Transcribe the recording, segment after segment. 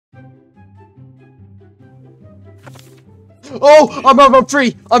Oh, I'm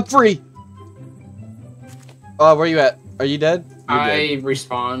free. I'm free. Where you at? Are you dead? I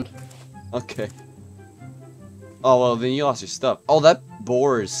respawned. Okay. Oh, well, then you lost your stuff. Oh, that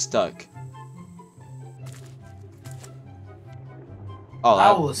boar is stuck. Oh,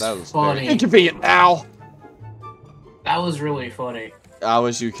 that was funny. Inconvenient. Ow. That was really funny. I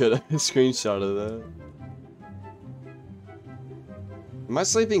wish you could have screenshotted that. Am I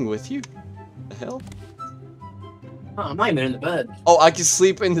sleeping with you? The hell? Oh, I'm not even in the bed. Oh, I can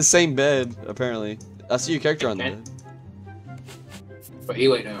sleep in the same bed, apparently. I see your character on the bed. But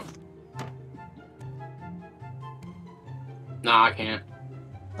you lay down. Nah, I can't.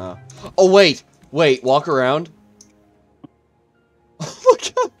 Oh, wait. Wait, walk around. Oh my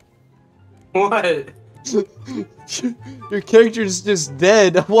god. What? Your character is just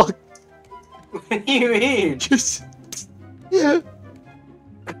dead. What? What do you mean? Just... Yeah.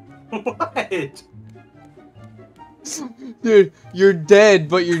 What? Dude, you're dead,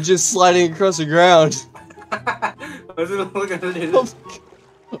 but you're just sliding across the ground. Look at this.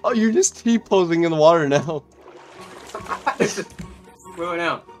 Oh, you're just T-posing in the water now. Where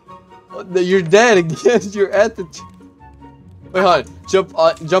now? You're dead again. You're at the... Wait, hold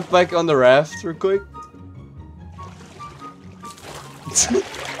on. Jump back on the raft real quick.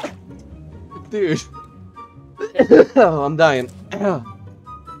 Dude. Oh, I'm dying.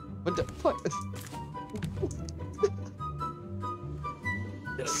 What the fuck?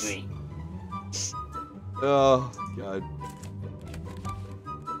 That's me. Oh, God.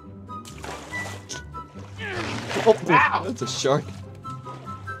 Oh, Ow! that's a shark.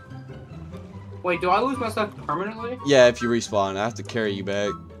 Wait, do I lose my stuff permanently? Yeah, if you respawn, I have to carry you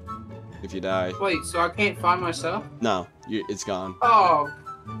back. If you die. Wait, so I can't find my stuff? No, it's gone. Oh,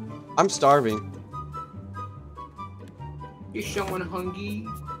 I'm starving. you're showing hungry.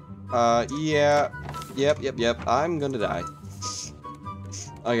 Yeah. Yep. I'm gonna die.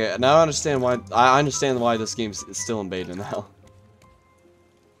 Okay, now I understand why this game is still in beta now.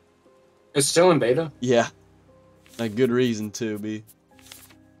 It's still in beta? Yeah. A good reason to be.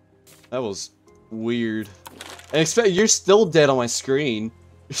 That was weird. And expect you're still dead on my screen.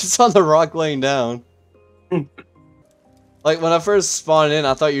 You're just on the rock laying down. Like when I first spawned in,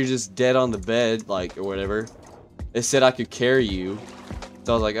 I thought you were just dead on the bed, like or whatever. It said I could carry you.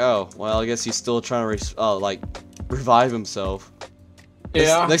 So I was like, oh, well, I guess he's still trying to like revive himself.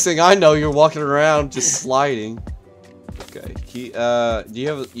 Yeah. Next thing I know, you're walking around just sliding. Okay. Do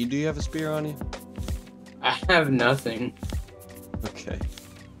you have a spear on you? I have nothing. Okay.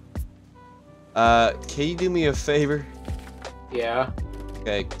 Can you do me a favor? Yeah.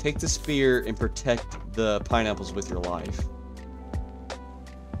 Okay, take the spear and protect the pineapples with your life.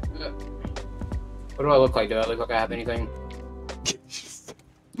 What do I look like? Do I look like I have anything?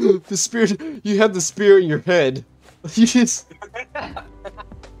 The spear, you have the spear in your head. You just...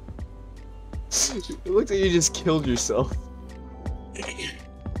 It looks like you just killed yourself.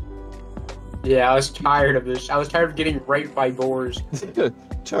 Yeah, I was tired of this. I was tired of getting raped by boars.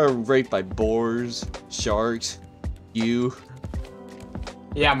 Raped by boars, sharks, you.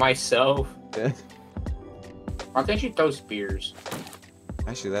 Yeah, myself. Yeah. Why can't you throw spears?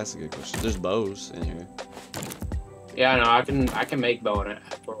 Actually, that's a good question. There's bows in here. Yeah, no, I can make bow in it.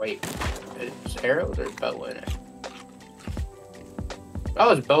 Wait, it's arrows or bow in it?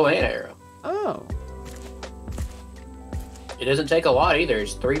 Oh, it's bow and arrow. Oh. It doesn't take a lot either.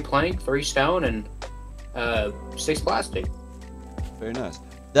 It's 3 plank, 3 stone, and 6 plastic. Very nice.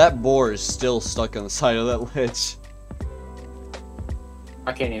 That boar is still stuck on the side of that ledge.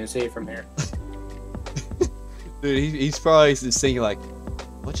 I can't even see it from here. Dude, he's probably just thinking like,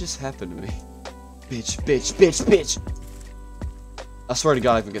 what just happened to me? Bitch. I swear to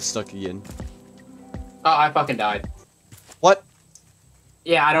God, I can get stuck again. Oh, I fucking died. What?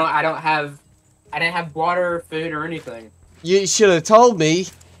 Yeah, I didn't have water, food, or anything. You should have told me.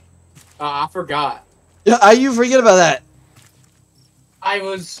 I forgot. Yeah, how you forget about that?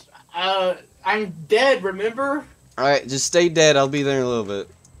 I'm dead, remember? Alright, just stay dead. I'll be there in a little bit.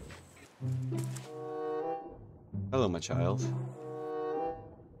 Hello, my child.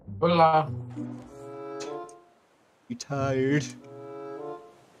 Hola. You tired?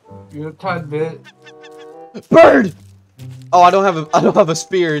 You're a tad bit. Bird! Oh, I don't have a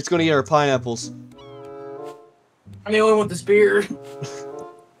spear. It's gonna eat our pineapples. I'm the only one with the spear.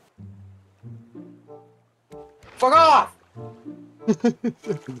 Fuck off!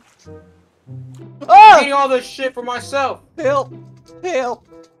 Ah! I'm eating all this shit for myself. Help!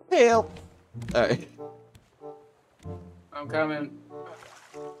 Alright. I'm coming.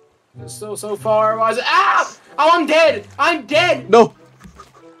 It's so far. Why is it? Ah! Oh, I'm dead! I'm dead! No!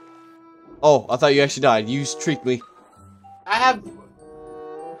 Oh, I thought you actually died. You tricked me. I have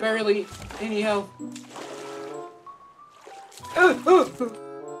barely any health.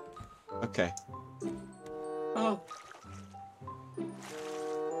 Okay. Oh.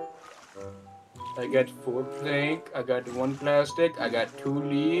 I got 4 plank. I got 1 plastic. I got 2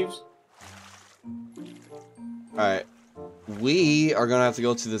 leaves. Alright. We are gonna have to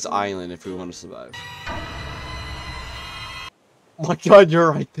go to this island if we want to survive. Oh my god,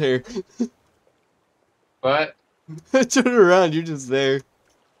 you're right there. What? Turn around, you're just there.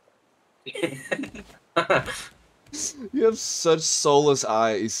 You have such soulless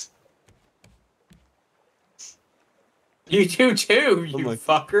eyes. You do too, you my-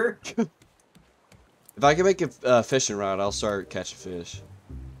 fucker. If I can make a fishing rod, I'll start catching fish.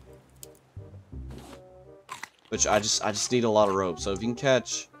 Which I just need a lot of rope. So if you can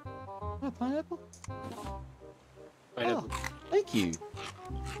catch pineapple. Pineapple. Oh, thank you.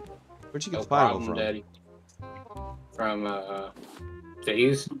 Where'd you get No the pineapple problem, from? Daddy. From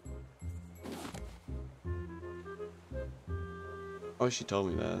Phase. Oh, she told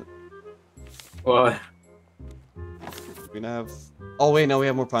me that. What? We're gonna have. Oh wait, no, we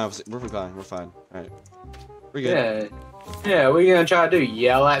have more pineapples. We're fine. We're fine. All right, we're good. Yeah. Yeah. What are you gonna try to do?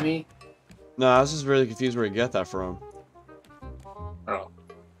 Yell at me? No, I was just really confused where you get that from. Oh.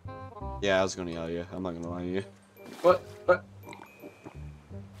 Yeah, I was gonna yell at you. I'm not gonna lie to you. What? What?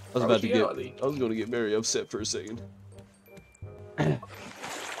 I was about to get. I was gonna get very upset for a second.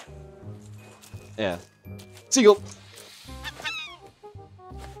 Yeah. Seagull.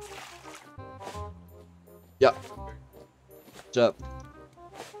 Yeah. Jump.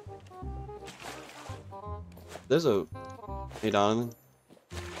 There's a. Hey, Donovan.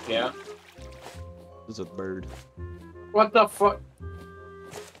 Yeah. There's a bird. What the fuck?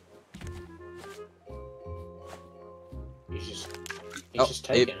 He's just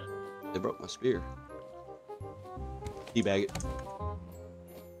taking it. They broke my spear. Teabag it.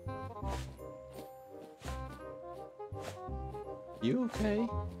 You okay?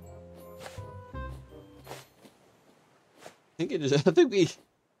 I think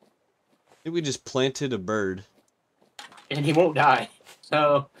we just planted a bird. And he won't die.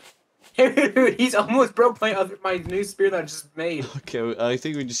 So, dude, he's almost broke my new spear that I just made. Okay, I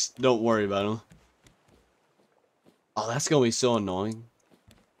think we just don't worry about him. Oh, that's gonna be so annoying.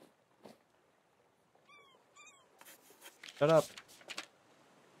 Shut up.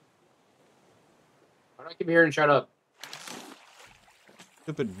 Why do I keep hearing shut up?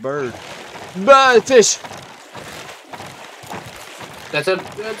 Stupid bird. Bah, fish! That's a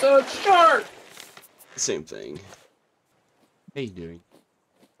shark! Same thing. How you doing?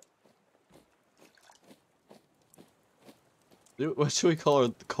 Dude, what should we call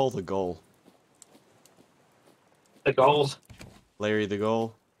the goal? The goals. Larry the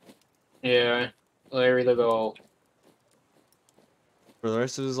goal? Yeah. Larry the goal. For the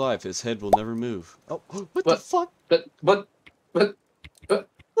rest of his life, his head will never move. Oh, what the fuck? But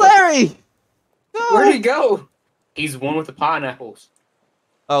Larry! No! Where'd he go? He's one with the pineapples.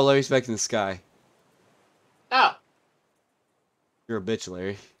 Oh, Larry's back in the sky. Oh. You're a bitch,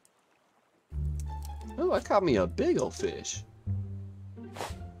 Larry. Oh, I caught me a big old fish.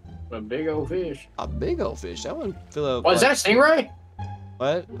 A big old fish. A big old fish. That one fill out. What, is that a stingray?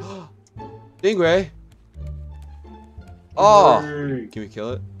 What? Stingray. Oh! Stingray. Can we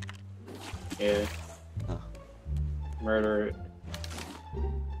kill it? Yeah. Huh. Murder it.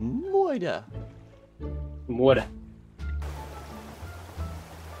 Moida. What?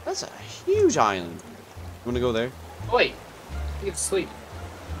 That's a huge island. You wanna go there? Oh, wait. You get to sleep.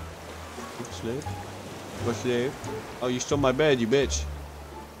 Sleep? Go sleep? Oh, you stole my bed, you bitch.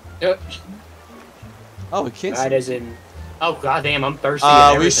 Yep. Oh, we can't That sleep. is in. Oh, goddamn, I'm thirsty.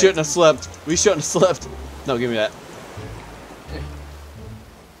 We shouldn't have slept. We shouldn't have slept. No, give me that.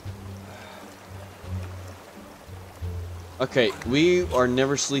 Okay, we are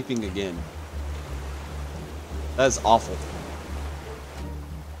never sleeping again. That's awful.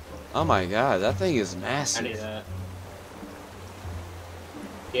 Oh my god, that thing is I massive. need that.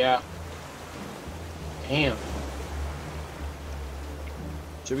 Yeah. Damn.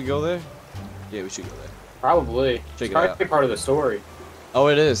 Should we go there? Yeah, we should go there. Probably. Check it It's out. probably part of the story. Oh,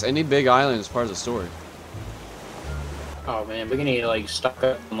 it is. Any big island is part of the story. Oh man, we're gonna get like stuck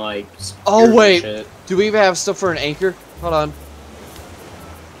up in like. Oh spears and wait, shit. do we even have stuff for an anchor? Hold on.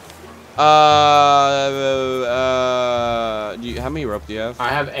 How many rope do you have? I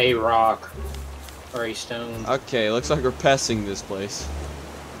have a rock or a stone. Okay, looks like we're passing this place.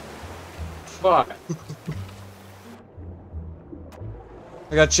 Fuck.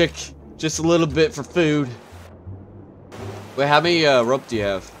 I got chick just a little bit for food. Wait, how many rope do you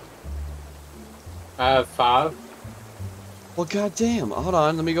have? I have 5. Well, goddamn. Hold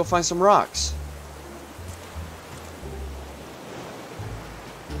on. Let me go find some rocks.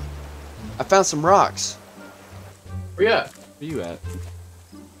 I found some rocks. Where you at? Where you at?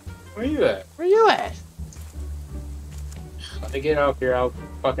 Where you at? Where you at? Let me get up here. I'll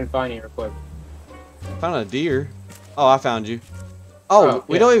fucking find you real quick. I found a deer. Oh, I found you. Oh,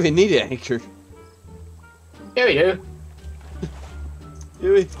 we don't even need an anchor. Yeah, we do.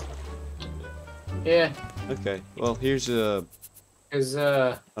 Do we? Yeah. Okay. Well, here's a. Cause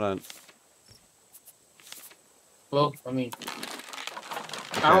Hold on. well, I mean,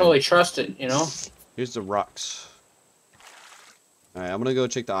 Okay. I don't really trust it, you know. Here's the rocks. All right, I'm gonna go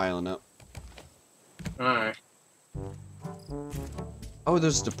check the island out. All right. Oh,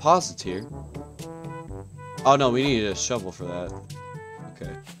 there's deposits here. Oh no, we need a shovel for that.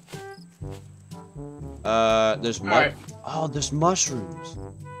 Okay. There's Alright. Oh, there's mushrooms.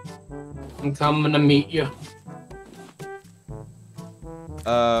 I'm coming to meet you.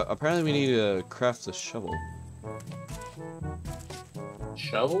 Apparently we need to craft the shovel.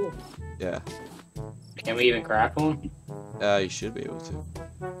 Shovel? Yeah. Can we even craft one? You should be able to.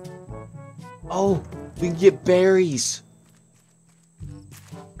 Oh, we can get berries.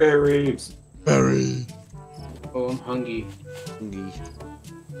 Berries. Berry. Oh, I'm hungry. Okay.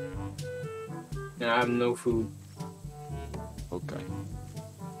 And I have no food. Okay.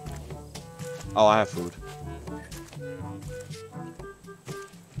 Oh, I have food.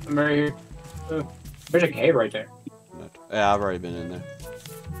 I'm right here. There's a cave right there. Yeah, I've already been in there.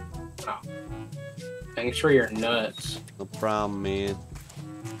 Oh. Thanks for your nuts. No problem, man.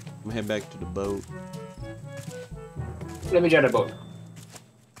 I'm gonna head back to the boat. Let me get a boat.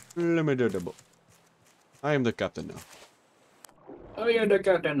 Let me do the boat. I am the captain now. Oh, you're the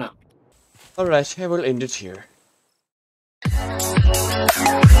captain now. Alright, I will end it here.